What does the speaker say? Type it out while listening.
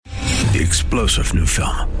the explosive new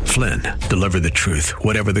film, Flynn, Deliver the Truth,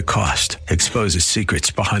 Whatever the Cost, exposes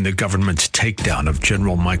secrets behind the government's takedown of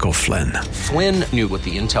General Michael Flynn. Flynn knew what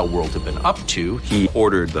the intel world had been up to. He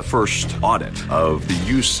ordered the first audit of the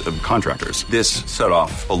use of contractors. This set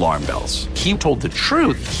off alarm bells. He told the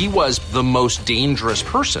truth. He was the most dangerous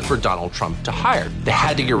person for Donald Trump to hire. They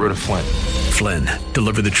had to get rid of Flynn. Flynn,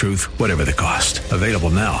 Deliver the Truth, Whatever the Cost. Available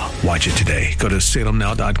now. Watch it today. Go to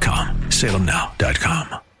salemnow.com.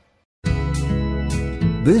 salemnow.com.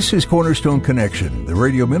 This is Cornerstone Connection, the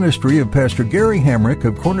radio ministry of Pastor Gary Hamrick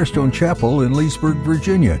of Cornerstone Chapel in Leesburg,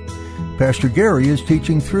 Virginia. Pastor Gary is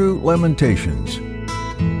teaching through Lamentations. Real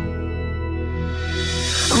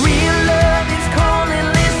love is calling,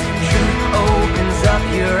 listen, truth opens up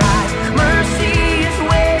your eyes. Mercy is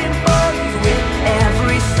waiting for you with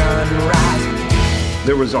every sunrise.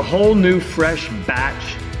 There was a whole new, fresh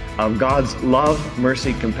batch of God's love,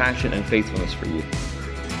 mercy, compassion, and faithfulness for you.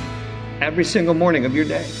 Every single morning of your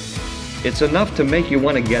day. It's enough to make you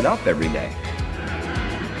want to get up every day.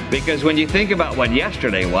 Because when you think about what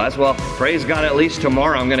yesterday was, well, praise God, at least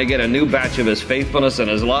tomorrow I'm going to get a new batch of His faithfulness and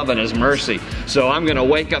His love and His mercy. So I'm going to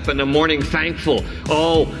wake up in the morning thankful.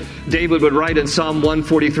 Oh, David would write in Psalm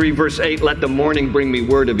 143, verse 8, let the morning bring me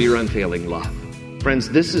word of your unfailing love.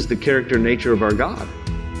 Friends, this is the character and nature of our God.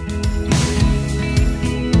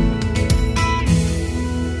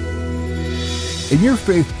 In your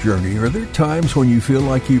faith journey, are there times when you feel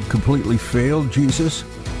like you've completely failed Jesus?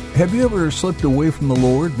 Have you ever slipped away from the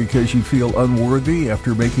Lord because you feel unworthy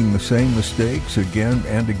after making the same mistakes again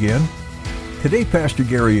and again? Today, Pastor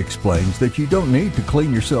Gary explains that you don't need to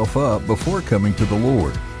clean yourself up before coming to the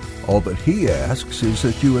Lord. All that He asks is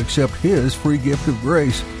that you accept His free gift of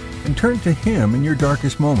grace and turn to Him in your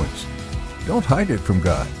darkest moments. Don't hide it from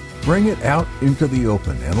God. Bring it out into the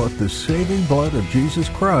open and let the saving blood of Jesus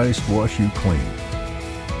Christ wash you clean.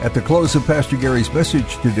 At the close of Pastor Gary's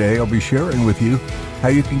message today, I'll be sharing with you how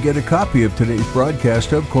you can get a copy of today's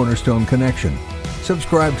broadcast of Cornerstone Connection.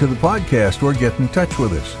 Subscribe to the podcast or get in touch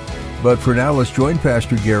with us. But for now, let's join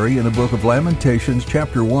Pastor Gary in the book of Lamentations,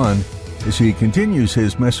 chapter 1, as he continues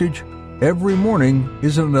his message, Every Morning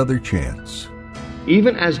is Another Chance.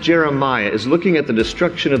 Even as Jeremiah is looking at the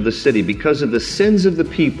destruction of the city because of the sins of the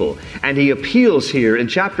people, and he appeals here in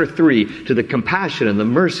chapter 3 to the compassion and the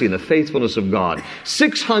mercy and the faithfulness of God.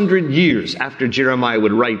 600 years after Jeremiah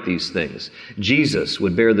would write these things, Jesus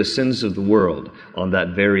would bear the sins of the world on that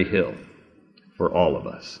very hill for all of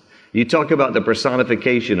us. You talk about the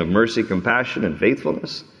personification of mercy, compassion, and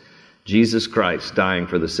faithfulness. Jesus Christ dying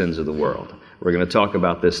for the sins of the world. We're going to talk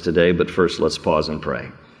about this today, but first let's pause and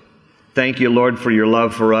pray. Thank you, Lord, for your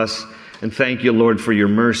love for us, and thank you, Lord, for your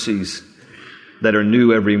mercies that are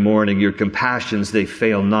new every morning. Your compassions, they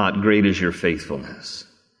fail not. Great is your faithfulness.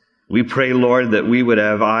 We pray, Lord, that we would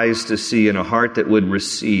have eyes to see and a heart that would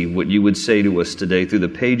receive what you would say to us today through the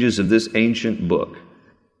pages of this ancient book.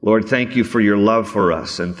 Lord, thank you for your love for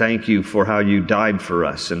us, and thank you for how you died for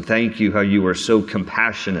us, and thank you how you are so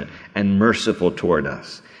compassionate and merciful toward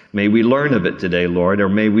us. May we learn of it today, Lord, or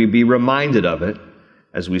may we be reminded of it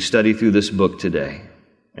as we study through this book today.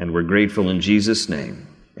 And we're grateful in Jesus' name.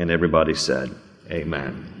 And everybody said,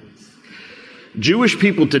 amen. Jewish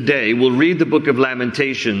people today will read the book of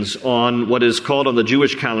Lamentations on what is called on the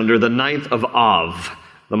Jewish calendar the 9th of Av.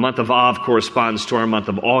 The month of Av corresponds to our month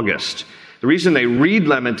of August. The reason they read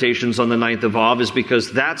Lamentations on the 9th of Av is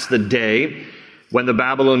because that's the day when the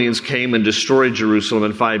Babylonians came and destroyed Jerusalem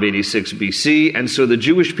in 586 BC. And so the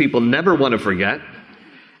Jewish people never want to forget.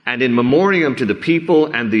 And in memoriam to the people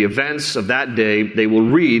and the events of that day, they will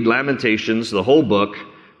read Lamentations, the whole book,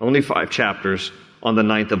 only 5 chapters, on the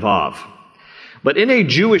 9th of Av. But in a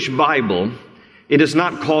Jewish Bible, it is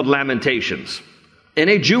not called Lamentations. In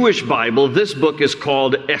a Jewish Bible, this book is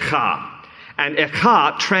called Echa. And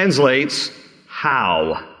Echa translates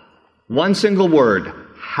how. One single word,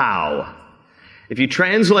 how. If you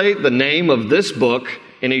translate the name of this book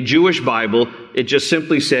in a Jewish Bible, it just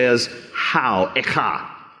simply says how, Echa.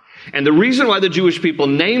 And the reason why the Jewish people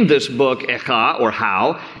named this book Echa, or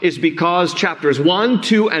How, is because chapters 1,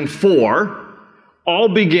 2, and 4 all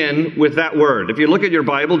begin with that word. If you look at your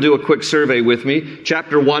Bible, do a quick survey with me.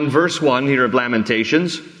 Chapter 1, verse 1 here of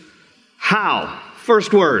Lamentations. How,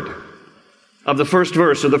 first word of the first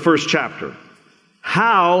verse of the first chapter.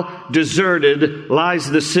 How deserted lies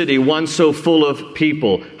the city, once so full of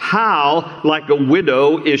people. How like a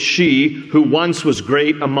widow is she who once was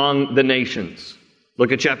great among the nations.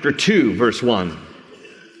 Look at chapter 2, verse 1.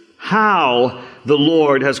 How the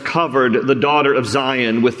Lord has covered the daughter of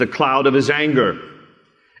Zion with the cloud of His anger.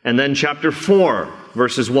 And then chapter 4,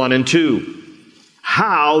 verses 1 and 2.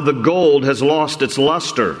 How the gold has lost its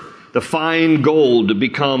luster. the fine gold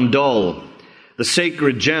become dull. The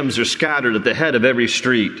sacred gems are scattered at the head of every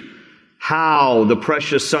street. How the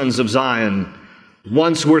precious sons of Zion,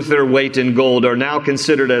 once worth their weight in gold, are now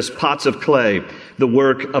considered as pots of clay, the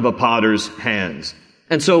work of a potter's hands.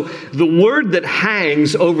 And so the word that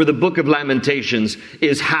hangs over the book of Lamentations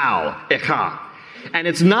is how, echa. And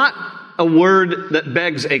it's not a word that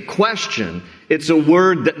begs a question. It's a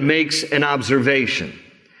word that makes an observation.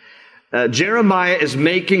 Jeremiah is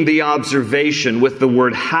making the observation with the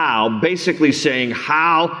word how, basically saying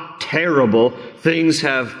how terrible things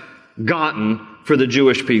have gotten for the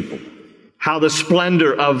Jewish people. How the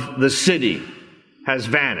splendor of the city has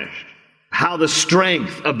vanished. How the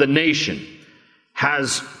strength of the nation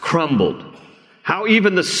has crumbled. How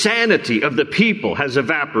even the sanity of the people has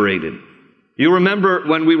evaporated. You remember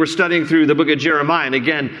when we were studying through the book of Jeremiah, and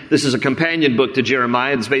again, this is a companion book to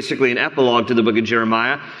Jeremiah. It's basically an epilogue to the book of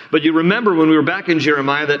Jeremiah. But you remember when we were back in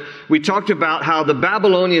Jeremiah that we talked about how the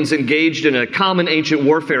Babylonians engaged in a common ancient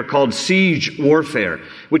warfare called siege warfare,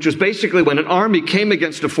 which was basically when an army came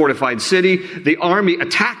against a fortified city, the army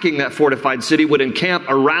attacking that fortified city would encamp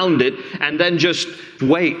around it and then just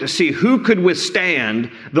wait to see who could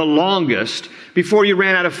withstand the longest before you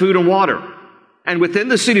ran out of food and water. And within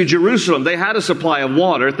the city of Jerusalem, they had a supply of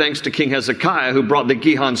water, thanks to King Hezekiah, who brought the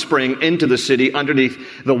Gihon spring into the city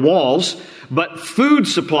underneath the walls. But food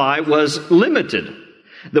supply was limited.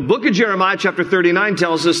 The book of Jeremiah, chapter 39,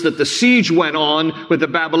 tells us that the siege went on with the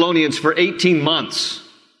Babylonians for 18 months,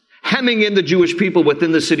 hemming in the Jewish people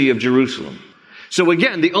within the city of Jerusalem. So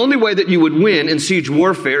again, the only way that you would win in siege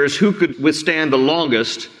warfare is who could withstand the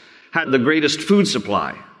longest, had the greatest food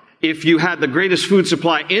supply. If you had the greatest food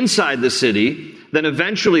supply inside the city, then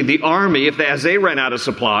eventually the army, as they ran out of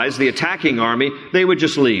supplies, the attacking army, they would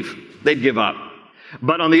just leave. They'd give up.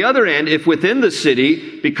 But on the other end, if within the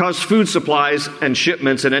city, because food supplies and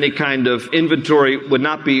shipments and any kind of inventory would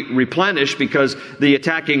not be replenished because the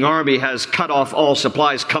attacking army has cut off all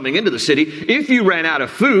supplies coming into the city, if you ran out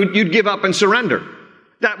of food, you'd give up and surrender.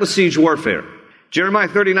 That was siege warfare. Jeremiah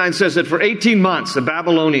 39 says that for 18 months, the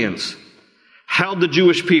Babylonians held the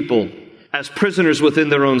Jewish people as prisoners within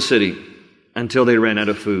their own city until they ran out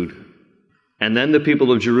of food. And then the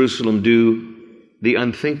people of Jerusalem do the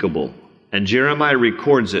unthinkable. And Jeremiah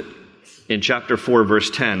records it in chapter 4, verse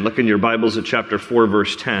 10. Look in your Bibles at chapter 4,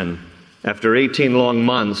 verse 10. After 18 long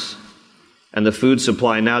months and the food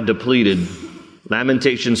supply now depleted,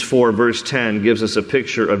 Lamentations 4, verse 10 gives us a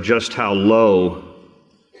picture of just how low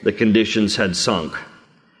the conditions had sunk.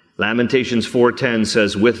 Lamentations 4:10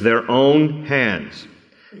 says, with their own hands,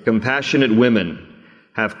 compassionate women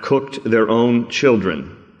have cooked their own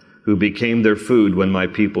children, who became their food when my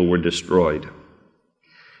people were destroyed.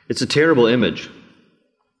 It's a terrible image,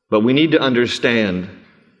 but we need to understand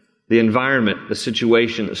the environment, the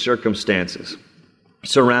situation, the circumstances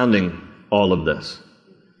surrounding all of this.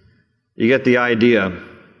 You get the idea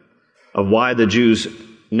of why the Jews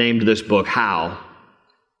named this book How,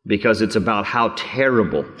 because it's about how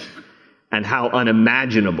terrible and how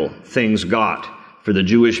unimaginable things got for the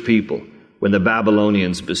Jewish people when the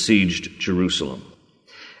Babylonians besieged Jerusalem.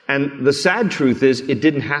 And the sad truth is, it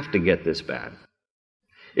didn't have to get this bad.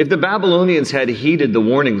 If the Babylonians had heeded the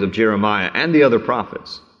warnings of Jeremiah and the other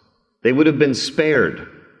prophets, they would have been spared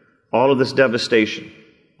all of this devastation,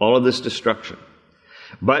 all of this destruction.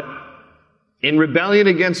 But in rebellion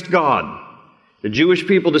against God, the Jewish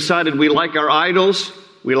people decided we like our idols,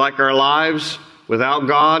 we like our lives without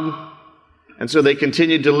God, and so they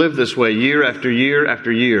continued to live this way year after year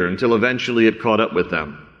after year until eventually it caught up with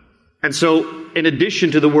them. And so, in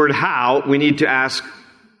addition to the word how, we need to ask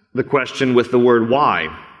the question with the word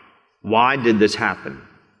why. Why did this happen?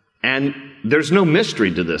 And there's no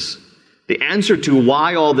mystery to this. The answer to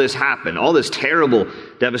why all this happened, all this terrible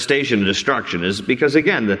devastation and destruction, is because,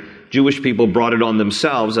 again, the Jewish people brought it on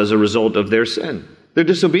themselves as a result of their sin, their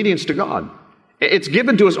disobedience to God. It's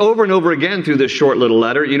given to us over and over again through this short little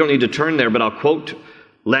letter. You don't need to turn there, but I'll quote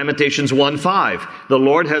Lamentations 1:5. The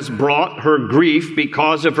Lord has brought her grief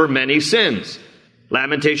because of her many sins.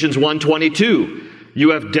 Lamentations 1:22. You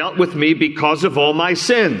have dealt with me because of all my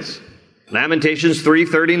sins. Lamentations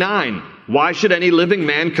 3:39. Why should any living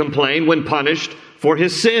man complain when punished for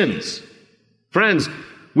his sins? Friends,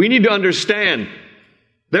 we need to understand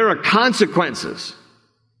there are consequences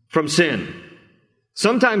from sin.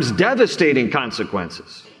 Sometimes devastating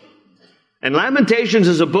consequences. And Lamentations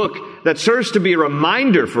is a book that serves to be a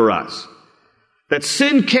reminder for us that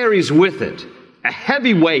sin carries with it a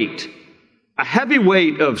heavy weight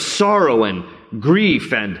of sorrow and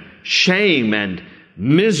grief and shame and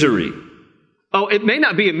misery. Oh, it may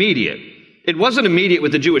not be immediate. It wasn't immediate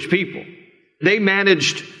with the Jewish people. They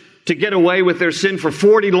managed to get away with their sin for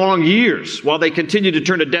 40 long years while they continued to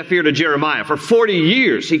turn a deaf ear to Jeremiah. For 40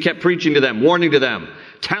 years, he kept preaching to them, warning to them,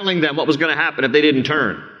 telling them what was going to happen if they didn't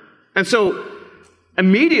turn. And so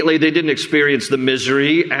immediately they didn't experience the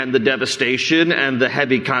misery and the devastation and the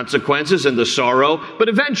heavy consequences and the sorrow, but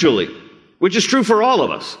eventually, which is true for all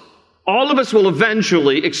of us will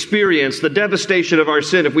eventually experience the devastation of our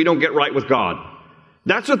sin if we don't get right with God.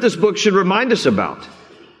 That's what this book should remind us about.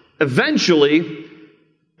 Eventually,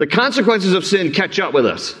 the consequences of sin catch up with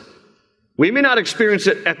us. We may not experience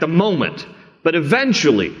it at the moment, but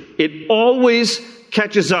eventually it always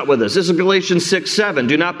catches up with us. This is Galatians 6:7.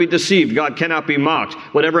 Do not be deceived. God cannot be mocked.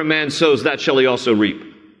 Whatever a man sows, that shall he also reap.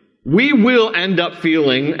 We will end up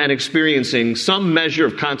feeling and experiencing some measure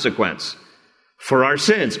of consequence for our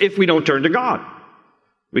sins if we don't turn to God.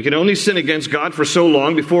 We can only sin against God for so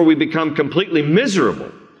long before we become completely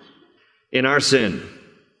miserable in our sin.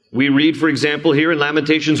 We read, for example, here in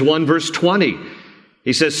Lamentations 1, verse 20.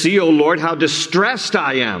 He says, "See, O Lord, how distressed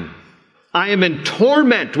I am. I am in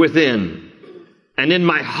torment within, and in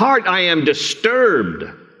my heart I am disturbed,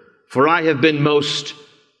 for I have been most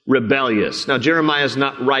rebellious." Now, Jeremiah is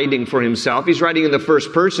not writing for himself. He's writing in the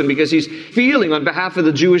first person because he's feeling on behalf of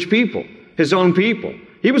the Jewish people, his own people.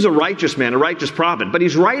 He was a righteous man, a righteous prophet, but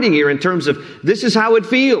he's writing here in terms of this is how it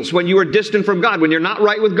feels when you are distant from God, when you're not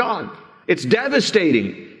right with God. It's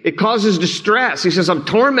devastating. It causes distress. He says, I'm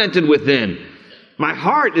tormented within. My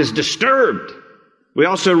heart is disturbed. We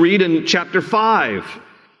also read in chapter 5,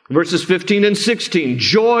 verses 15 and 16,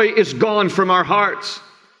 joy is gone from our hearts.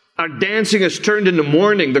 Our dancing has turned into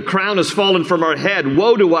mourning. The crown has fallen from our head.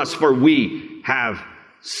 Woe to us, for we have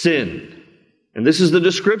sinned. And this is the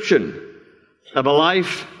description of a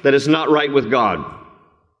life that is not right with God.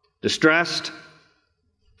 Distressed,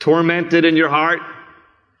 tormented in your heart.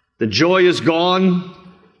 The joy is gone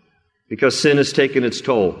because sin has taken its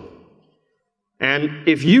toll. And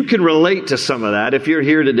if you can relate to some of that, if you're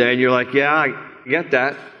here today and you're like, yeah, I get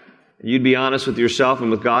that, you'd be honest with yourself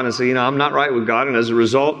and with God and say, I'm not right with God, and as a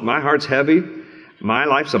result, my heart's heavy, my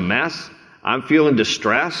life's a mess, I'm feeling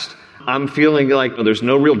distressed, I'm feeling like there's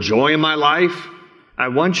no real joy in my life. I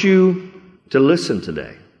want you to listen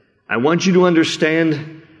today. I want you to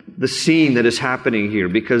understand the scene that is happening here,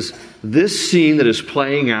 because this scene that is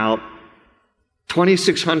playing out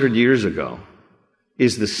 2,600 years ago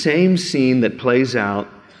is the same scene that plays out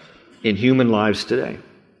in human lives today.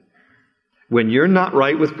 When you're not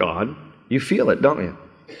right with God, you feel it, don't you?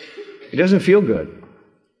 It doesn't feel good.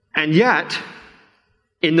 And yet,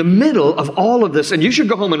 in the middle of all of this, and you should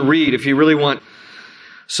go home and read if you really want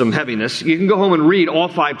some heaviness, you can go home and read all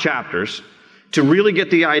 5 chapters to really get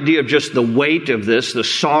the idea of just the weight of this, the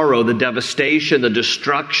sorrow, the devastation, the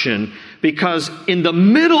destruction, because in the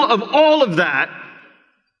middle of all of that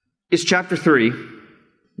is chapter 3,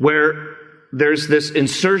 where there's this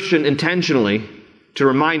insertion intentionally to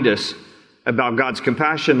remind us about God's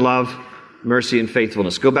compassion, love, mercy, and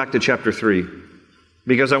faithfulness. Go back to chapter 3,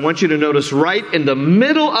 because I want you to notice right in the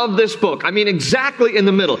middle of this book, I mean exactly in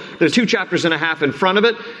the middle, there's 2 chapters and a half in front of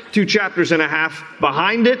it, 2 chapters and a half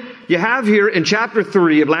behind it. You have here in chapter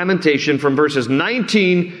 3 of Lamentation from verses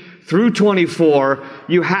 19 through 24,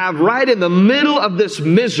 you have right in the middle of this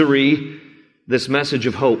misery, this message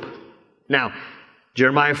of hope. Now,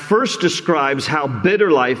 Jeremiah first describes how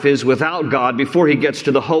bitter life is without God before he gets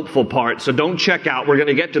to the hopeful part. So don't check out. We're going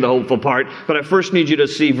to get to the hopeful part. But I first need you to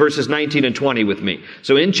see verses 19 and 20 with me.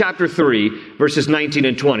 So in chapter 3, verses 19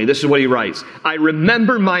 and 20, this is what he writes. I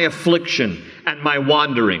remember my affliction and my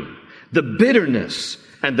wandering, the bitterness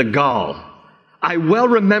and the gall. I well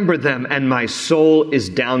remember them, and my soul is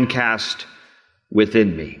downcast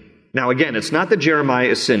within me. Now again, it's not that Jeremiah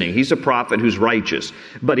is sinning. He's a prophet who's righteous.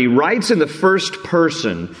 But he writes in the first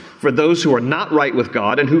person for those who are not right with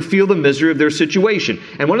God and who feel the misery of their situation.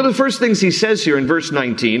 And one of the first things he says here in verse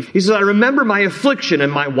 19, he says, I remember my affliction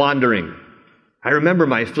and my wandering. I remember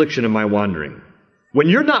my affliction and my wandering. When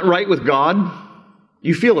you're not right with God,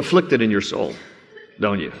 you feel afflicted in your soul,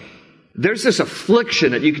 don't you? There's this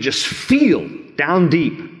affliction that you can just feel down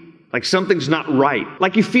deep, like something's not right,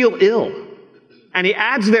 like you feel ill. And he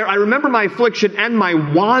adds there, I remember my affliction and my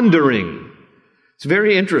wandering. It's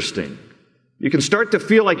very interesting. You can start to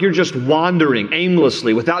feel like you're just wandering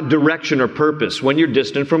aimlessly without direction or purpose when you're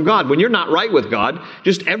distant from God. When you're not right with God,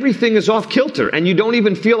 just everything is off kilter and you don't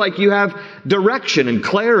even feel like you have direction and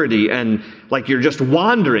clarity and like you're just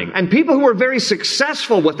wandering. And people who are very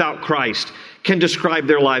successful without Christ can describe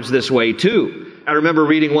their lives this way too. I remember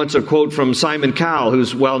reading once a quote from Simon Cowell,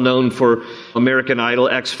 who's well known for American Idol,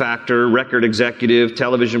 X Factor, record executive,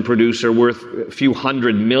 television producer worth a few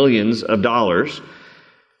 $100 million.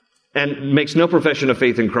 and makes no profession of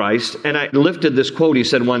faith in Christ. And I lifted this quote. He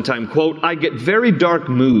said one time, quote, "I get very dark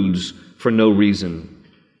moods for no reason.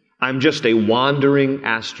 I'm just a wandering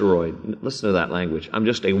asteroid." Listen to that language. I'm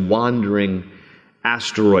just a wandering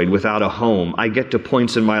asteroid without a home. I get to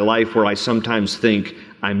points in my life where I sometimes think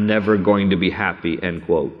I'm never going to be happy, end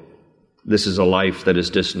quote. This is a life that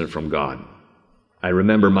is distant from God. I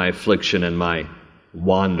remember my affliction and my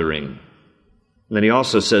wandering. And then he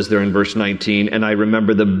also says there in verse 19, "And I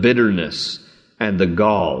remember the bitterness and the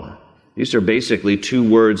gall." These are basically two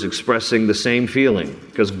words expressing the same feeling,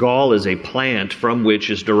 because gall is a plant from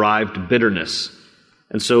which is derived bitterness.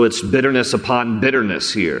 And so it's bitterness upon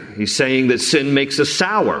bitterness here. He's saying that sin makes us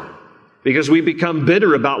sour because we become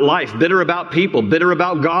bitter about life, bitter about people, bitter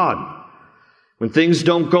about God. When things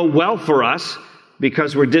don't go well for us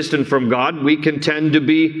because we're distant from God, we can tend to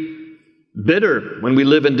be bitter when we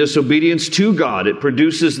live in disobedience to God. It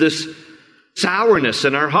produces this sourness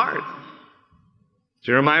in our heart.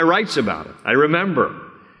 Jeremiah writes about it. I remember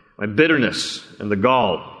my bitterness and the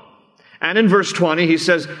gall. And in verse 20, he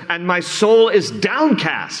says, "And my soul is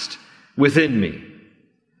downcast within me."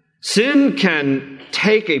 Sin can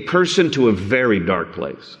take a person to a very dark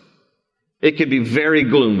place. It can be very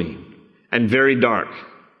gloomy and very dark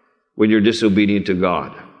when you're disobedient to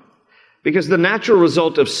God. Because the natural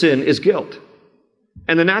result of sin is guilt.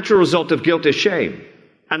 And the natural result of guilt is shame.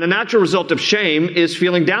 And the natural result of shame is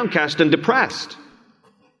feeling downcast and depressed.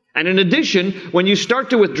 And in addition, when you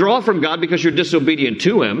start to withdraw from God because you're disobedient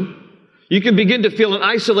to Him, you can begin to feel an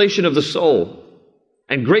isolation of the soul.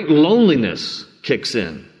 And great loneliness kicks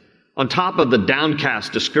in, on top of the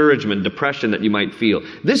downcast discouragement, depression that you might feel.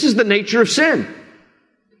 This is the nature of sin.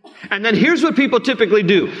 And then here's what people typically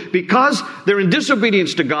do. Because they're in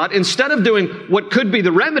disobedience to God, instead of doing what could be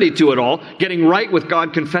the remedy to it all, getting right with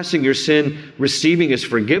God, confessing your sin, receiving His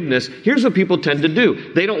forgiveness, here's what people tend to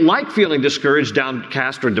do. They don't like feeling discouraged,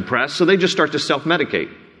 downcast, or depressed, so they just start to self-medicate.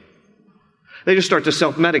 They just start to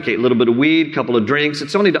self-medicate. A little bit of weed, a couple of drinks.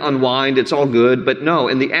 It's only to unwind. It's all good. But no,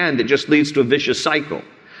 in the end, it just leads to a vicious cycle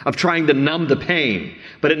of trying to numb the pain.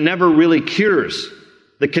 But it never really cures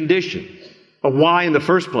the condition of why in the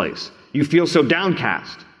first place you feel so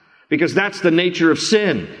downcast. Because that's the nature of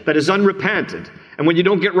sin that is unrepentant. And when you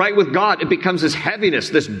don't get right with God, it becomes this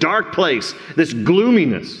heaviness, this dark place, this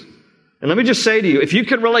gloominess. And let me just say to you, if you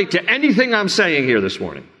can relate to anything I'm saying here this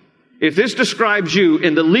morning, if this describes you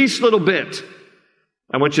in the least little bit,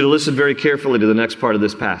 I want you to listen very carefully to the next part of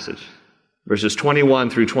this passage, verses 21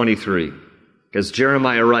 through 23. Because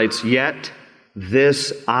Jeremiah writes, "Yet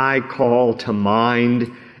this I call to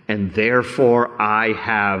mind, and therefore I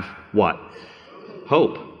have" what?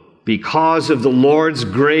 Hope. "Because of the Lord's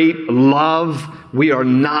great love, we are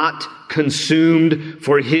not consumed,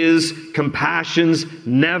 for His compassions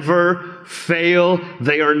never fail.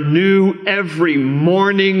 They are new every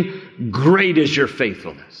morning. Great is your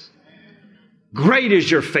faithfulness." Great is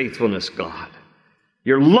your faithfulness, God.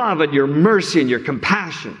 Your love and your mercy and your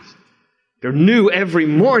compassions. They're new every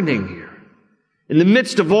morning here. In the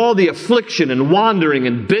midst of all the affliction and wandering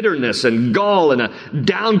and bitterness and gall and a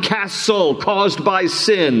downcast soul caused by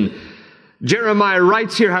sin, Jeremiah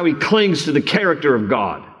writes here how he clings to the character of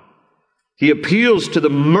God. He appeals to the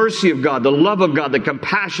mercy of God, the love of God, the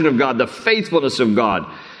compassion of God, the faithfulness of God.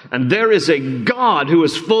 And there is a God who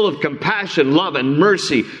is full of compassion, love, and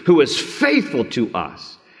mercy, who is faithful to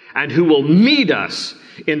us and who will meet us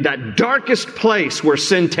in that darkest place where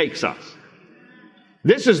sin takes us.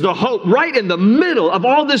 This is the hope right in the middle of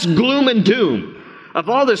all this gloom and doom, of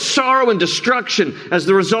all this sorrow and destruction as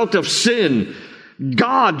the result of sin.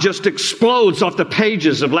 God just explodes off the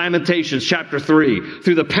pages of Lamentations chapter 3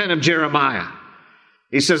 through the pen of Jeremiah.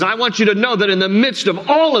 He says, I want you to know that in the midst of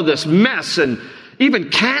all of this mess and even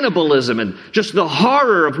cannibalism and just the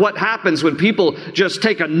horror of what happens when people just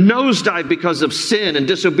take a nosedive because of sin and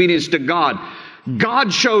disobedience to God,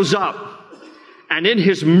 God shows up. And in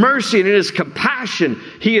His mercy and in His compassion,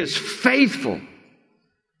 He is faithful.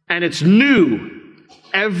 And it's new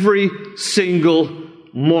every single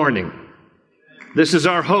morning. This is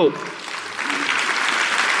our hope.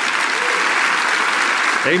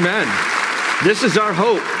 Amen. This is our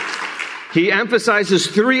hope. He emphasizes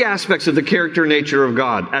three aspects of the character and nature of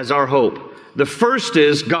God as our hope. The first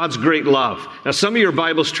is God's great love. Now, some of your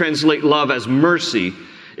Bibles translate love as mercy.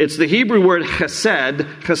 It's the Hebrew word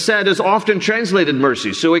chesed. Chesed is often translated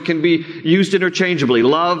mercy, so it can be used interchangeably.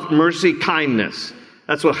 Love, mercy, kindness.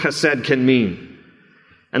 That's what chesed can mean.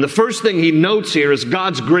 And the first thing he notes here is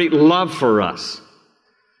God's great love for us.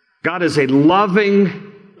 God is a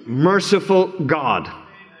loving, merciful God.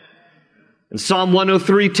 In Psalm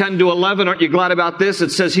 103, 10 to 11, aren't you glad about this?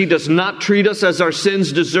 It says, He does not treat us as our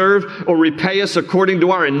sins deserve or repay us according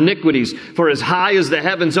to our iniquities. For as high as the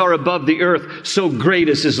heavens are above the earth, so great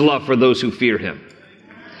is His love for those who fear Him.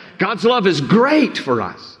 God's love is great for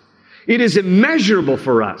us. It is immeasurable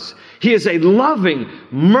for us. He is a loving,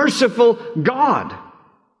 merciful God,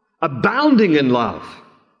 abounding in love.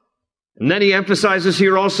 And then He emphasizes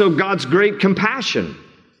here also God's great compassion.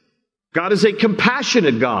 God is a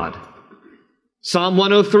compassionate God. Psalm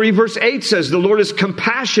 103 verse 8 says, the Lord is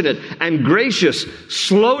compassionate and gracious,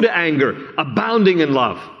 slow to anger, abounding in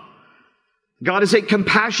love. God is a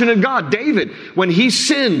compassionate God. David, when he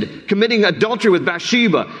sinned, committing adultery with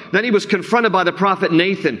Bathsheba, then he was confronted by the prophet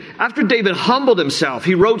Nathan. After David humbled himself,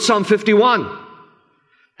 he wrote Psalm 51.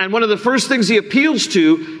 And one of the first things he appeals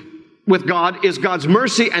to with God is God's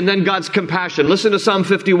mercy and then God's compassion. Listen to Psalm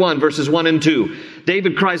 51 verses 1 and 2.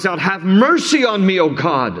 David cries out, have mercy on me, O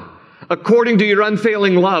God, according to your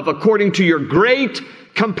unfailing love, according to your great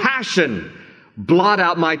compassion. Blot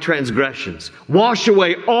out my transgressions. Wash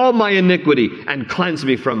away all my iniquity and cleanse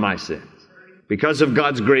me from my sins. Because of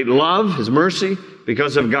God's great love, His mercy,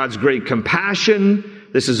 because of God's great compassion,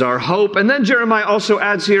 this is our hope. And then Jeremiah also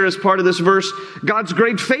adds here as part of this verse, God's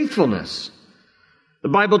great faithfulness. The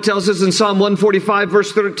Bible tells us in Psalm 145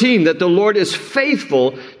 verse 13 that the Lord is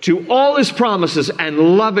faithful to all His promises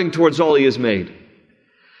and loving towards all He has made.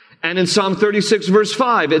 And in Psalm 36 verse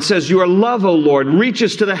 5, it says, your love, O Lord,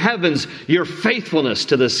 reaches to the heavens, your faithfulness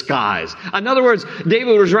to the skies. In other words,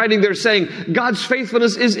 David was writing there saying, God's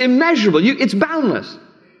faithfulness is immeasurable. It's boundless.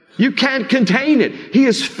 You can't contain it. He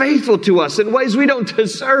is faithful to us in ways we don't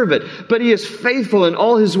deserve it, but He is faithful in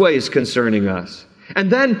all His ways concerning us.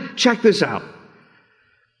 And then, check this out.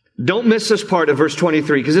 Don't miss this part of verse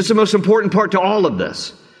 23, because it's the most important part to all of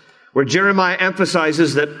this, where Jeremiah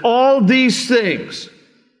emphasizes that all these things,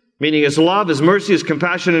 meaning His love, His mercy, His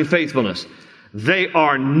compassion, and faithfulness, they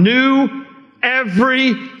are new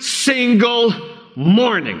every single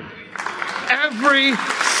morning. Every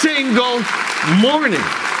single morning.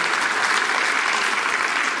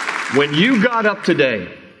 When you got up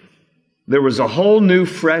today, there was a whole new,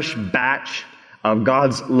 fresh batch of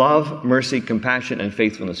God's love, mercy, compassion, and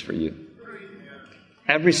faithfulness for you.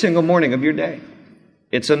 Every single morning of your day.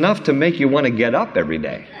 It's enough to make you want to get up every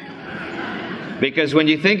day. Because when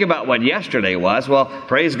you think about what yesterday was, well,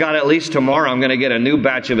 praise God, at least tomorrow I'm going to get a new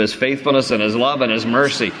batch of His faithfulness and His love and His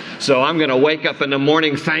mercy. So I'm going to wake up in the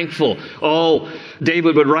morning thankful. Oh,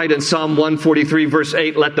 David would write in Psalm 143 verse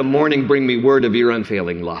 8, let the morning bring me word of your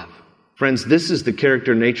unfailing love. Friends, this is the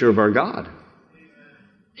character and nature of our God.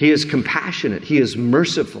 He is compassionate. He is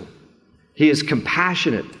merciful. He is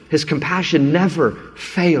compassionate. His compassion never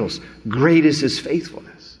fails. Great is His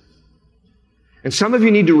faithfulness. And some of you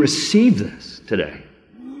need to receive this today.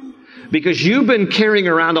 Because you've been carrying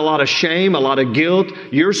around a lot of shame, a lot of guilt.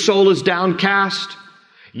 Your soul is downcast.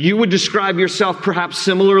 You would describe yourself perhaps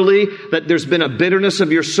similarly, that there's been a bitterness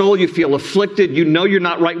of your soul. You feel afflicted. You know you're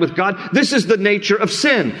not right with God. This is the nature of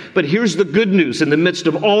sin. But here's the good news in the midst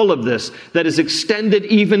of all of this that is extended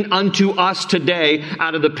even unto us today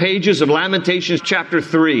out of the pages of Lamentations chapter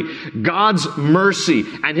 3. God's mercy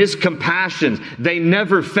and His compassion, they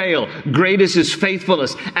never fail. Great is His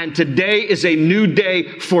faithfulness. And today is a new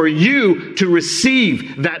day for you to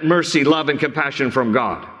receive that mercy, love, and compassion from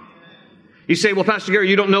God. You say, well, Pastor Gary,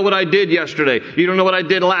 you don't know what I did yesterday. You don't know what I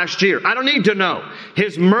did last year. I don't need to know.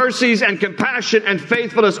 His mercies and compassion and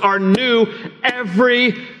faithfulness are new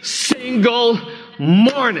every single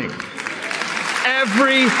morning.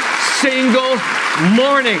 Every single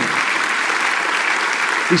morning.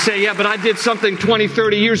 You say, yeah, but I did something 20,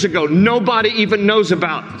 30 years ago nobody even knows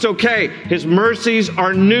about. It's okay. His mercies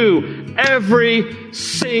are new every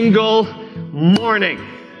single morning.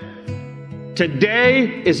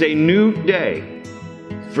 Today is a new day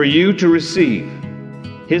for you to receive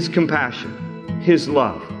His compassion, His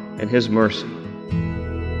love, and His mercy. Open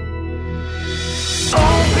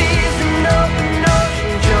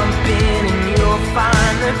ocean, jump in and you'll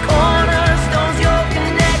find the cornerstone's your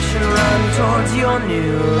connection. Run towards your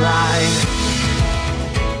new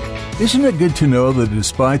life. Isn't it good to know that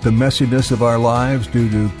despite the messiness of our lives due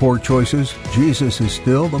to poor choices, Jesus is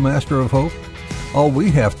still the Master of hope? All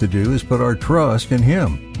we have to do is put our trust in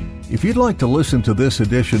Him. If you'd like to listen to this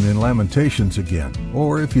edition in Lamentations again,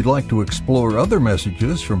 or if you'd like to explore other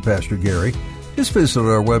messages from Pastor Gary, just visit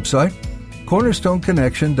our website,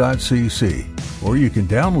 cornerstoneconnection.cc, or you can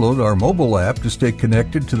download our mobile app to stay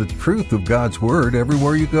connected to the truth of God's Word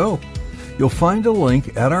everywhere you go. You'll find a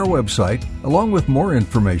link at our website, along with more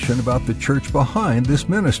information about the church behind this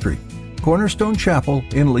ministry, Cornerstone Chapel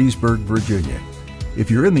in Leesburg, Virginia. If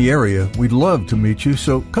you're in the area, we'd love to meet you,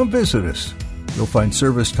 so come visit us. You'll find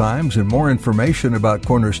service times and more information about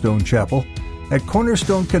Cornerstone Chapel at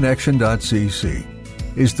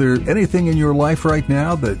cornerstoneconnection.cc. Is there anything in your life right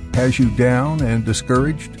now that has you down and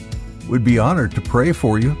discouraged? We'd be honored to pray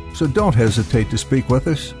for you, so don't hesitate to speak with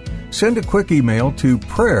us. Send a quick email to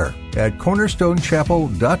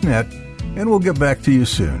prayer@cornerstonechapel.net, and we'll get back to you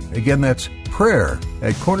soon. Again, that's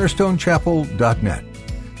prayer@cornerstonechapel.net.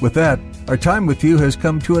 With that, our time with you has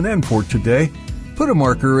come to an end for today. Put a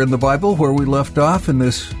marker in the Bible where we left off in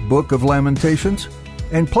this book of Lamentations,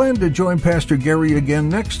 and plan to join Pastor Gary again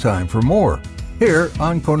next time for more here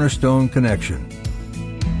on Cornerstone Connection.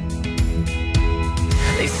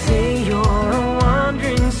 They say you're a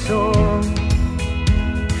wandering soul,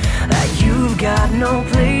 that you've got no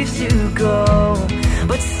place to go,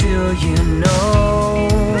 but still you know,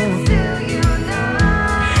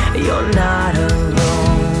 you're not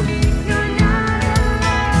alone.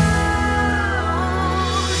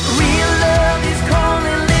 Real love is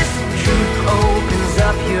calling, listen, truth opens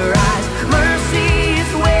up your eyes. Mercy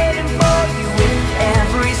is waiting for you with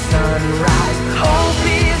every sunrise. Hope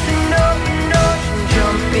is an open ocean,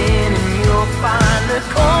 jump in and you'll find the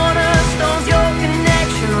cornerstones, your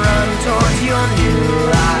connection, run towards your new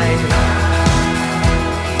life.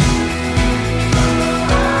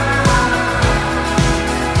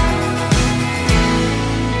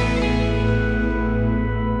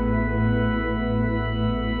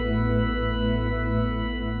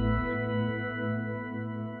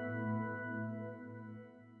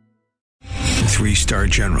 Three-star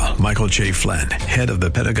General Michael J. Flynn, head of the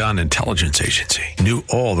Pentagon Intelligence Agency, knew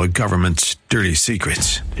all the government's dirty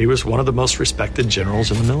secrets. He was one of the most respected generals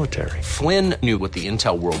in the military. Flynn knew what the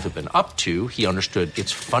intel world had been up to. He understood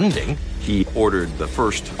its funding. He ordered the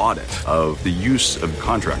first audit of the use of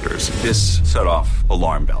contractors. This set off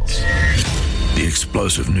alarm bells. The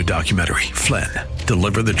explosive new documentary, Flynn,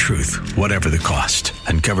 Deliver the Truth, Whatever the Cost,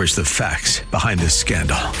 uncovers the facts behind this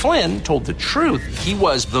scandal. Flynn told the truth. He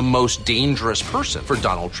was the most dangerous person for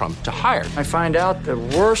Donald Trump to hire. I find out the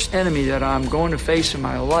worst enemy that I'm going to face in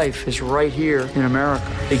my life is right here in America.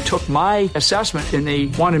 They took my assessment and they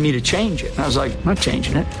wanted me to change it. And I was like, I'm not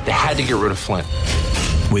changing it. They had to get rid of Flynn.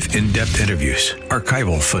 With in-depth interviews,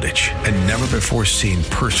 archival footage, and never-before-seen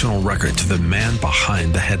personal records of the man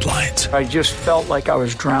behind the headlines. I just felt like I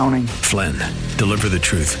was drowning. Flynn, Deliver the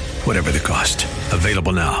Truth, Whatever the Cost.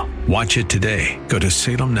 Available now. Watch it today. Go to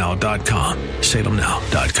salemnow.com.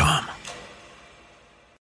 salemnow.com.